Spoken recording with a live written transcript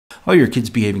oh, your kid's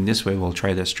behaving this way, well,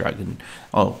 try this drug, and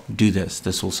oh, do this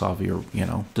will solve your,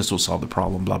 this will solve the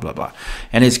problem, blah, blah, blah.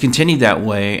 And it's continued that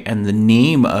way, and the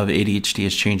name of ADHD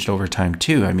has changed over time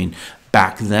too. I mean,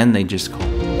 back then they just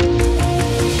called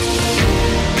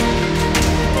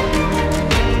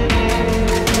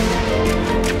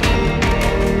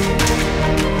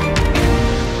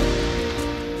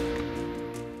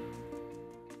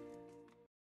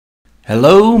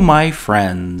Hello, my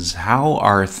friends. How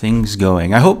are things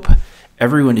going? I hope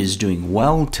everyone is doing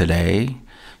well today.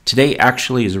 Today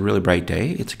actually is a really bright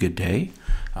day. It's a good day.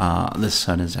 The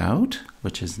sun is out,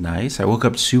 which is nice. I woke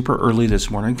up super early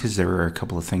this morning because there were a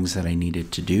couple of things that I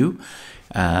needed to do.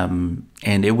 And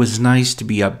it was nice to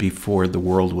be up before the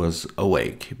world was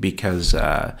awake because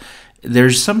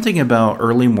there's something about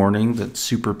early morning that's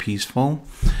super peaceful.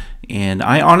 And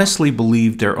I honestly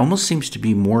believe there almost seems to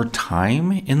be more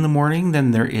time in the morning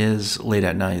than there is late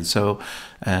at night. So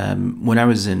when I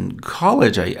was in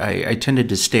college, I tended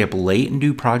to stay up late and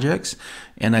do projects.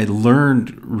 And I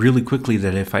learned really quickly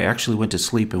that if I actually went to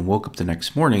sleep and woke up the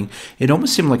next morning, it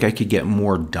almost seemed like I could get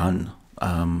more done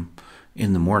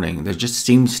in the morning.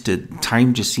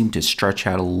 Time just seemed to stretch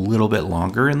out a little bit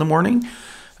longer in the morning.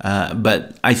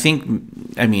 But I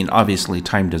mean, obviously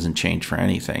time doesn't change for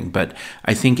anything, but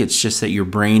I think it's just that your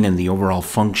brain and the overall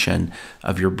function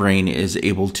of your brain is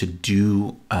able to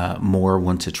do more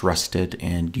once it's rested,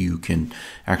 and you can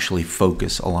actually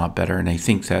focus a lot better. And I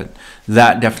think that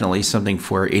definitely is something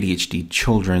for ADHD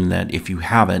children that if you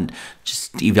haven't,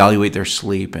 just evaluate their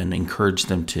sleep and encourage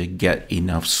them to get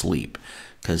enough sleep,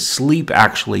 because sleep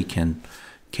actually can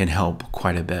help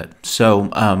quite a bit. So,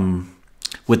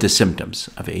 with the symptoms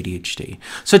of ADHD.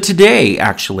 So today,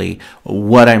 actually,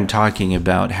 what I'm talking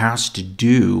about has to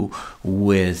do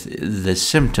with the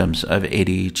symptoms of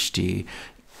ADHD.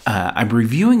 I'm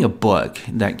reviewing a book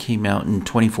that came out in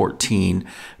 2014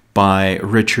 by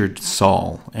Richard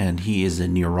Saul, and he is a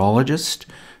neurologist,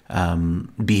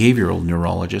 behavioral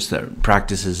neurologist that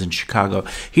practices in Chicago.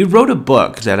 He wrote a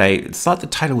book that I thought the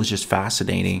title was just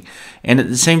fascinating, and at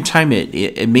the same time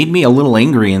it made me a little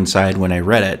angry inside when I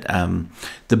read it.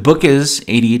 The book is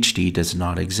ADHD Does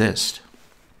Not Exist.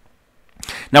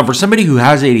 Now, for somebody who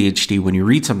has ADHD, when you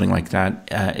read something like that,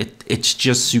 it's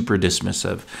just super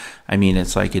dismissive. I mean,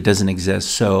 it's like it doesn't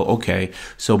exist. So, okay,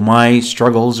 so my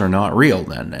struggles are not real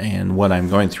then, and what I'm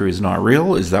going through is not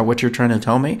real? Is that what you're trying to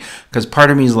tell me? Because part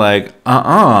of me is like,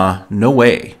 no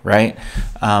way, right?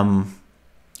 And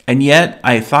yet,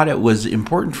 I thought it was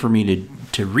important for me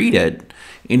to read it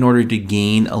in order to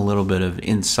gain a little bit of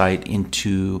insight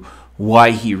into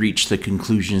why he reached the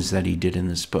conclusions that he did in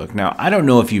this book. Now, I don't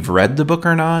know if you've read the book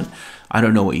or not. I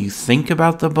don't know what you think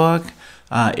about the book.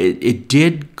 It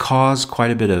did cause quite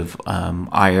a bit of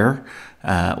ire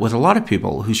with a lot of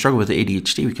people who struggle with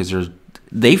ADHD because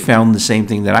they found the same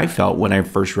thing that I felt when I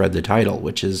first read the title,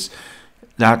 which is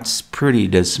that's pretty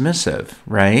dismissive,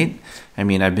 right? I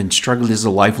mean, I've been struggling. This is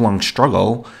a lifelong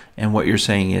struggle, and what you're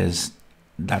saying is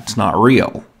that's not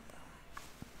real.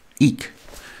 Eek.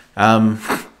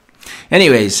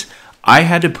 Anyways, I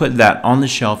had to put that on the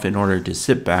shelf in order to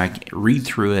sit back, read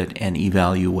through it, and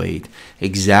evaluate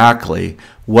exactly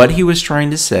what he was trying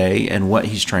to say and what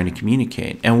he's trying to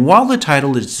communicate. And while the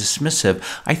title is dismissive,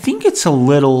 I think it's a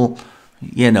little,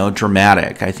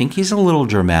 dramatic. I think he's a little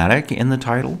dramatic in the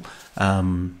title.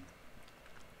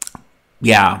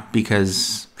 Yeah,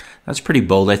 because that's pretty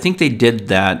bold. I think they did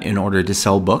that in order to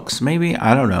sell books, maybe.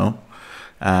 I don't know.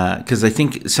 Because I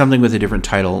think something with a different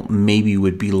title maybe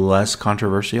would be less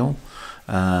controversial.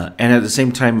 And at the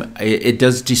same time, it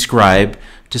does describe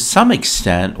to some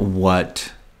extent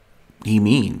what he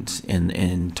means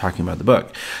in talking about the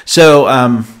book. So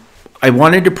I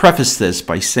wanted to preface this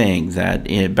by saying that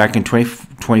back in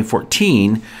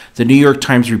 2014, the New York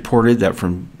Times reported that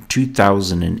from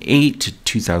 2008 to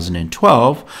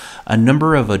 2012, a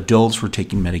number of adults were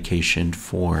taking medication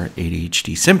for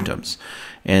ADHD symptoms.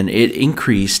 And it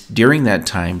increased during that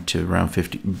time to around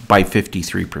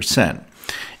 53%.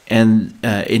 And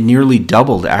it nearly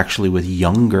doubled actually with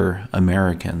younger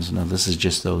Americans. Now, this is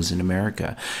just those in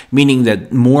America, meaning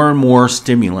that more and more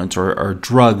stimulants or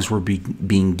drugs were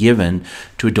being given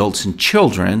to adults and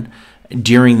children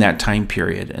during that time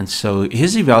period. And so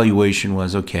his evaluation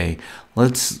was, okay,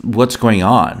 what's going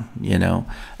on,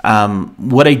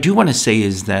 What I do want to say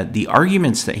is that the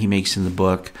arguments that he makes in the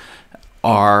book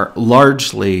are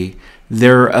largely,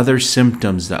 there are other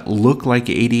symptoms that look like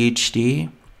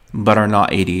ADHD, but are not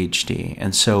ADHD.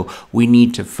 And so we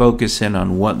need to focus in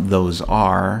on what those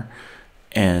are.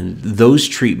 And those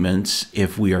treatments,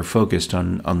 if we are focused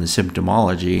on the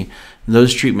symptomology,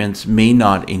 those treatments may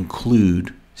not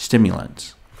include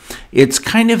stimulants. It's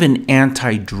kind of an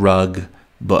anti-drug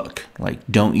book. Like,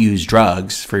 don't use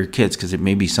drugs for your kids because it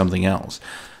may be something else.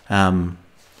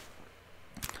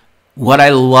 What I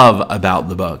love about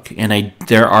the book, and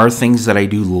there are things that I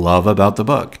do love about the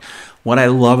book. What I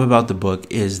love about the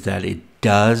book is that it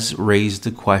does raise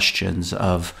the questions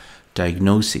of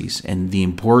diagnoses and the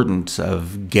importance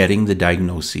of getting the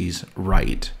diagnoses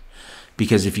right.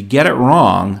 Because if you get it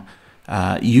wrong,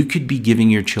 you could be giving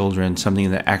your children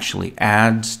something that actually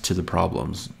adds to the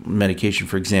problems. Medication,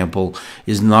 for example,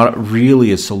 is not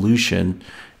really a solution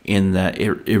in that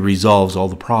it resolves all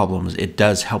the problems. It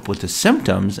does help with the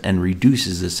symptoms and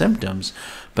reduces the symptoms,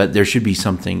 but there should be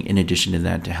something in addition to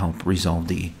that to help resolve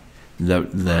the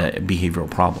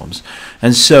behavioral problems.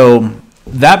 And so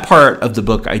that part of the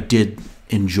book I did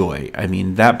enjoy. I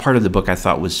mean, that part of the book I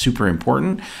thought was super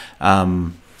important.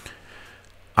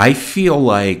 I feel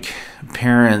like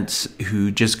parents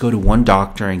who just go to one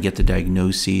doctor and get the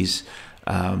diagnoses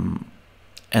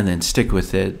and then stick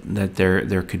with it, that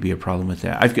there could be a problem with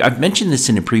that. I've mentioned this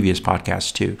in a previous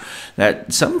podcast too,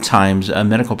 that sometimes a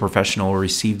medical professional will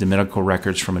receive the medical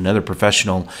records from another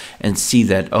professional and see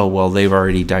that, oh, well, they've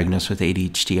already diagnosed with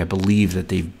ADHD. I believe that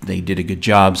they did a good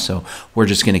job, so we're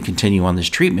just going to continue on this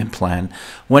treatment plan.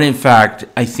 When in fact,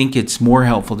 I think it's more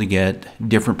helpful to get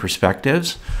different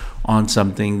perspectives on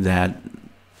something that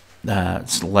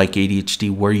like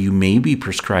ADHD, where you may be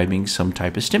prescribing some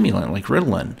type of stimulant like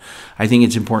Ritalin. I think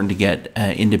it's important to get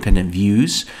independent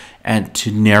views and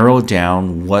to narrow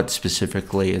down what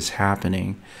specifically is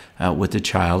happening with the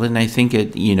child. And I think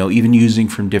even using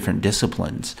from different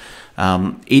disciplines.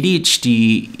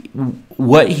 ADHD,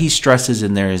 what he stresses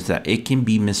in there is that it can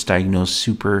be misdiagnosed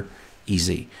super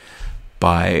easy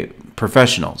by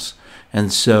professionals.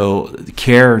 And so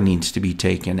care needs to be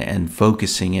taken and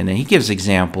focusing in. And he gives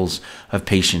examples of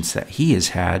patients that he has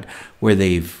had where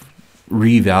they've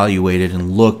reevaluated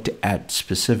and looked at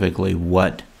specifically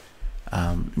what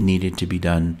needed to be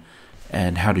done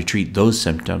and how to treat those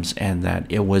symptoms, and that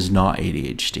it was not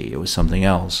ADHD. It was something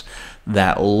else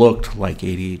that looked like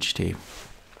ADHD.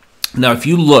 Now, if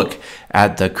you look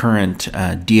at the current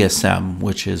DSM,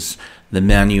 which is the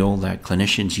manual that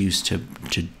clinicians use to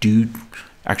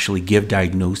actually give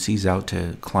diagnoses out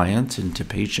to clients and to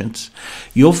patients,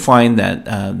 you'll find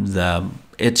that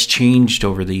it's changed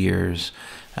over the years.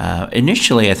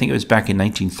 Initially, I think it was back in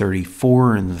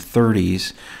 1934 in the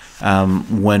 30s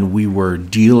when we were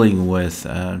dealing with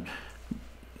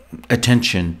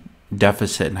attention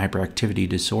deficit and hyperactivity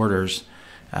disorders.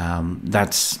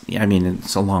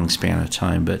 It's a long span of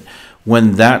time, but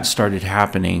when that started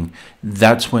happening,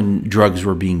 that's when drugs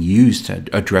were being used to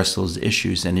address those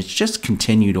issues. And it's just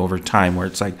continued over time where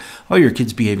it's like, oh, your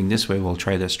kid's behaving this way, well,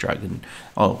 try this drug. And,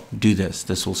 oh, do this.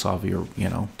 This will solve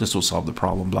this will solve the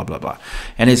problem, blah, blah, blah.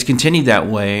 And it's continued that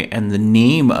way. And the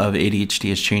name of ADHD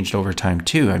has changed over time,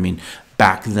 too. I mean,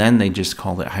 back then, they just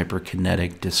called it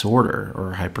hyperkinetic disorder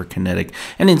or hyperkinetic.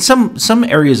 And in some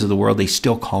areas of the world, they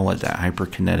still call it that,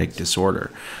 hyperkinetic disorder.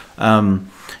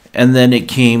 And then it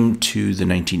came to the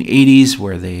 1980s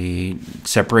where they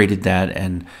separated that,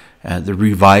 and the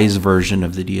revised version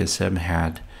of the DSM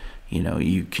had,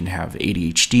 you can have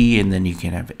ADHD and then you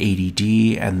can have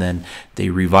ADD, and then they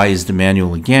revised the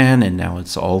manual again, and now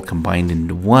it's all combined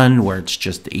into one where it's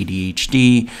just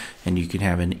ADHD, and you can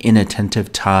have an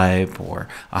inattentive type or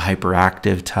a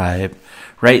hyperactive type,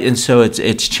 right? And so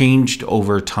it's changed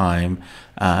over time,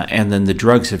 and then the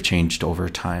drugs have changed over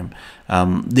time.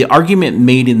 The argument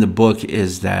made in the book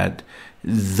is that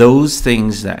those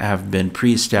things that have been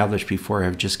pre-established before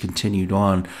have just continued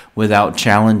on without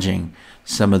challenging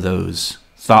some of those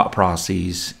thought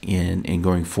processes in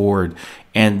going forward.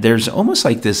 And there's almost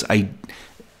like this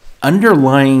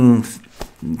underlying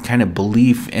kind of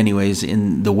belief, anyways,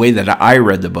 in the way that I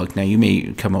read the book. Now, you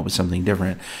may come up with something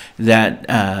different, that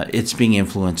it's being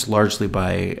influenced largely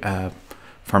by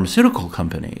pharmaceutical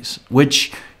companies,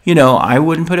 which, I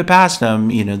wouldn't put it past them.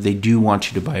 They do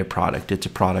want you to buy a product. It's a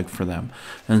product for them.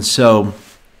 And so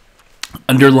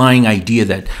underlying idea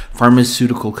that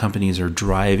pharmaceutical companies are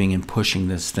driving and pushing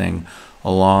this thing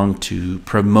along to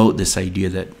promote this idea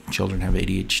that children have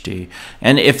ADHD.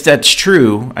 And if that's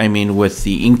true, with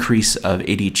the increase of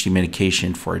ADHD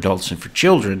medication for adults and for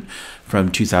children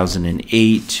from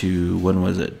 2008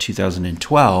 to,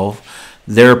 2012,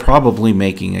 they're probably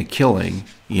making a killing,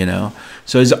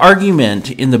 So his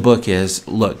argument in the book is,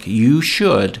 look, you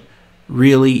should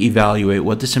really evaluate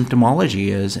what the symptomology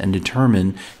is and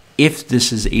determine if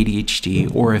this is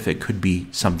ADHD or if it could be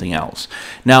something else.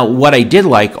 Now, what I did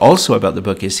like also about the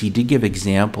book is he did give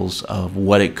examples of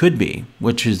what it could be,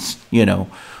 which is,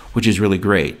 which is really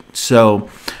great. So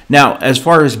now, as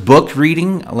far as book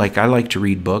reading, like I like to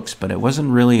read books, but it wasn't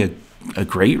really a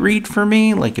great read for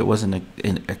me. Like it wasn't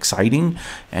exciting.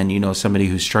 And, you know, somebody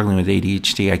who's struggling with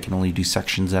ADHD, I can only do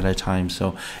sections at a time.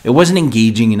 So it wasn't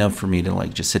engaging enough for me to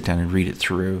like just sit down and read it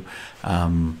through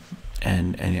and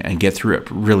get through it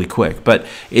really quick. But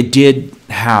it did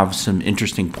have some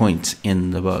interesting points in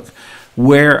the book.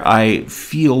 Where I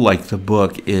feel like the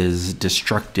book is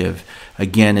destructive,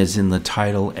 again, is in the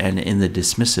title and in the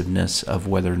dismissiveness of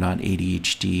whether or not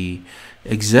ADHD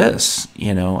exists.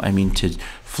 You know, I mean, to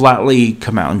flatly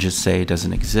come out and just say it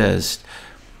doesn't exist,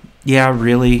 yeah,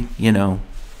 really, you know,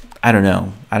 I don't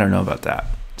know about that.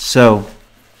 So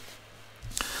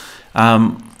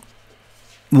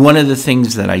one of the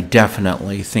things that I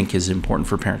definitely think is important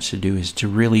for parents to do is to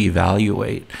really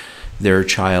evaluate their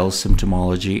child's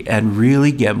symptomology and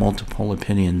really get multiple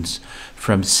opinions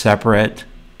from separate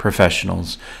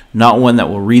professionals, not one that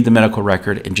will read the medical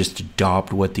record and just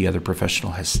adopt what the other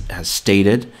professional has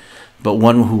stated, but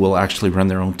one who will actually run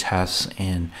their own tests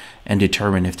and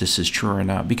determine if this is true or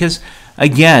not. Because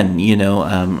again, you know,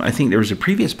 I think there was a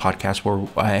previous podcast where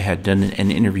I had done an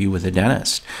interview with a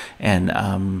dentist,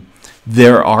 and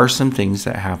there are some things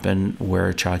that happen where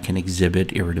a child can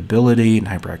exhibit irritability and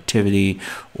hyperactivity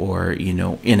or, you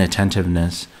know,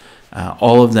 inattentiveness.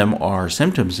 All of them are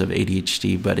symptoms of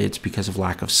ADHD, but it's because of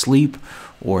lack of sleep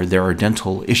or there are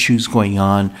dental issues going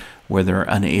on where they're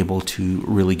unable to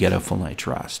really get a full night's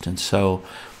rest. And so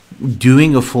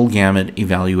doing a full gamut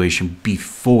evaluation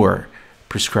before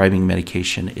prescribing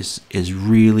medication is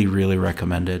really, really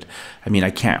recommended. I mean, I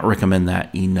can't recommend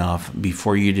that enough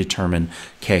before you determine,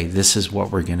 okay, this is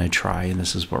what we're going to try and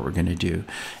this is what we're going to do.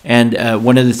 And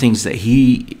one of the things that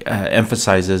he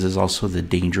emphasizes is also the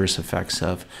dangerous effects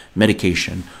of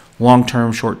medication,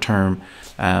 long-term, short-term.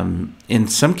 In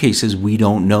some cases, we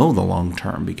don't know the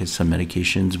long-term because some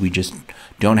medications we just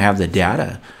don't have the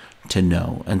data to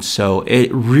know. And so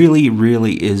it really,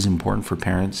 really is important for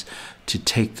parents to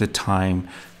take the time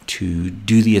to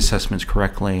do the assessments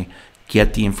correctly,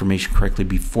 get the information correctly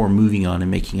before moving on and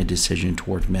making a decision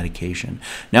towards medication.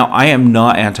 Now, I am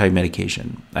not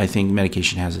anti-medication. I think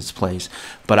medication has its place,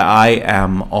 but I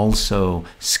am also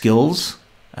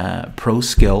pro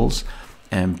skills,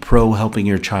 and pro helping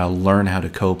your child learn how to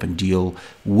cope and deal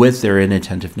with their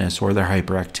inattentiveness or their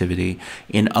hyperactivity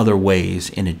in other ways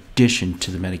in addition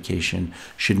to the medication,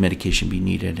 should medication be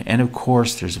needed. And of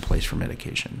course, there's a place for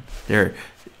medication. There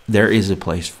is a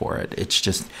place for it. It's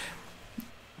just,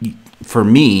 for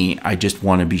me, I just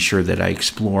want to be sure that I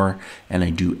explore and I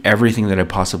do everything that I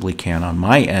possibly can on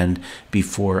my end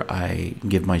before I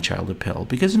give my child a pill,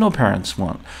 because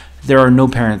there are no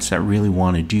parents that really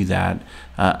want to do that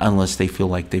unless they feel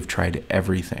like they've tried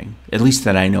everything. At least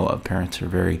that I know of. Parents are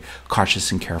very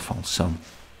cautious and careful. So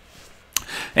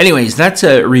anyways, that's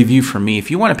a review for me. If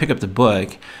you want to pick up the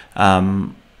book,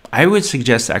 I would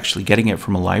suggest actually getting it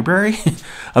from a library,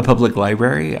 a public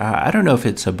library. I don't know if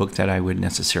it's a book that I would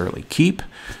necessarily keep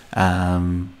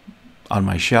on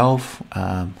my shelf,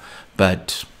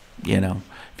 but, you know,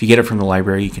 if you get it from the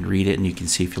library, you can read it and you can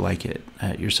see if you like it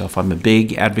yourself. I'm a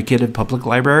big advocate of public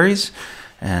libraries.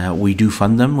 We do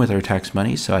fund them with our tax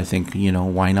money, so I think, you know,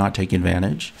 why not take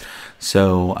advantage?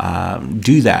 So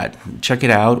do that. Check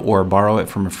it out or borrow it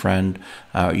from a friend.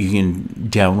 You can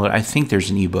download. I think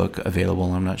there's an ebook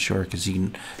available. I'm not sure because you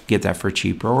can get that for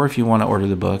cheaper. Or if you want to order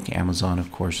the book, Amazon,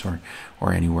 of course,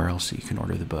 or anywhere else that you can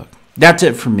order the book. That's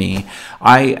it for me.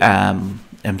 I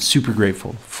am super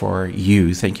grateful for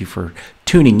you. Thank you for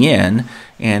tuning in.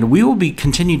 And we will be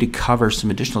continuing to cover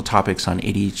some additional topics on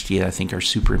ADHD that I think are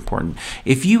super important.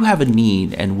 If you have a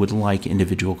need and would like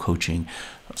individual coaching,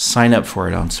 sign up for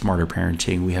it on Smarter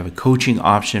Parenting. We have a coaching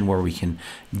option where we can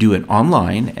do it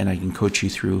online and I can coach you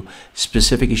through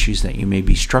specific issues that you may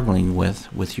be struggling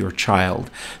with your child.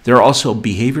 There are also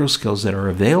behavioral skills that are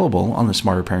available on the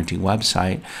Smarter Parenting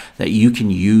website that you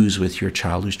can use with your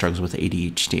child who struggles with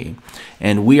ADHD.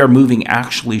 And we are moving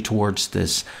actually towards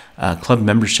this club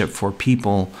membership for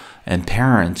people and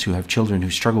parents who have children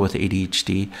who struggle with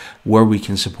ADHD, where we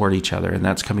can support each other, and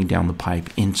that's coming down the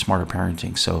pipe in Smarter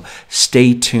Parenting. So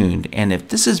stay tuned, and if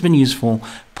this has been useful,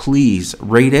 please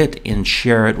rate it and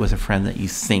share it with a friend that you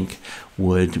think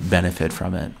would benefit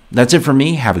from it. That's it for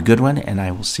me. Have a good one, and I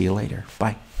will see you later.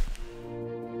 Bye.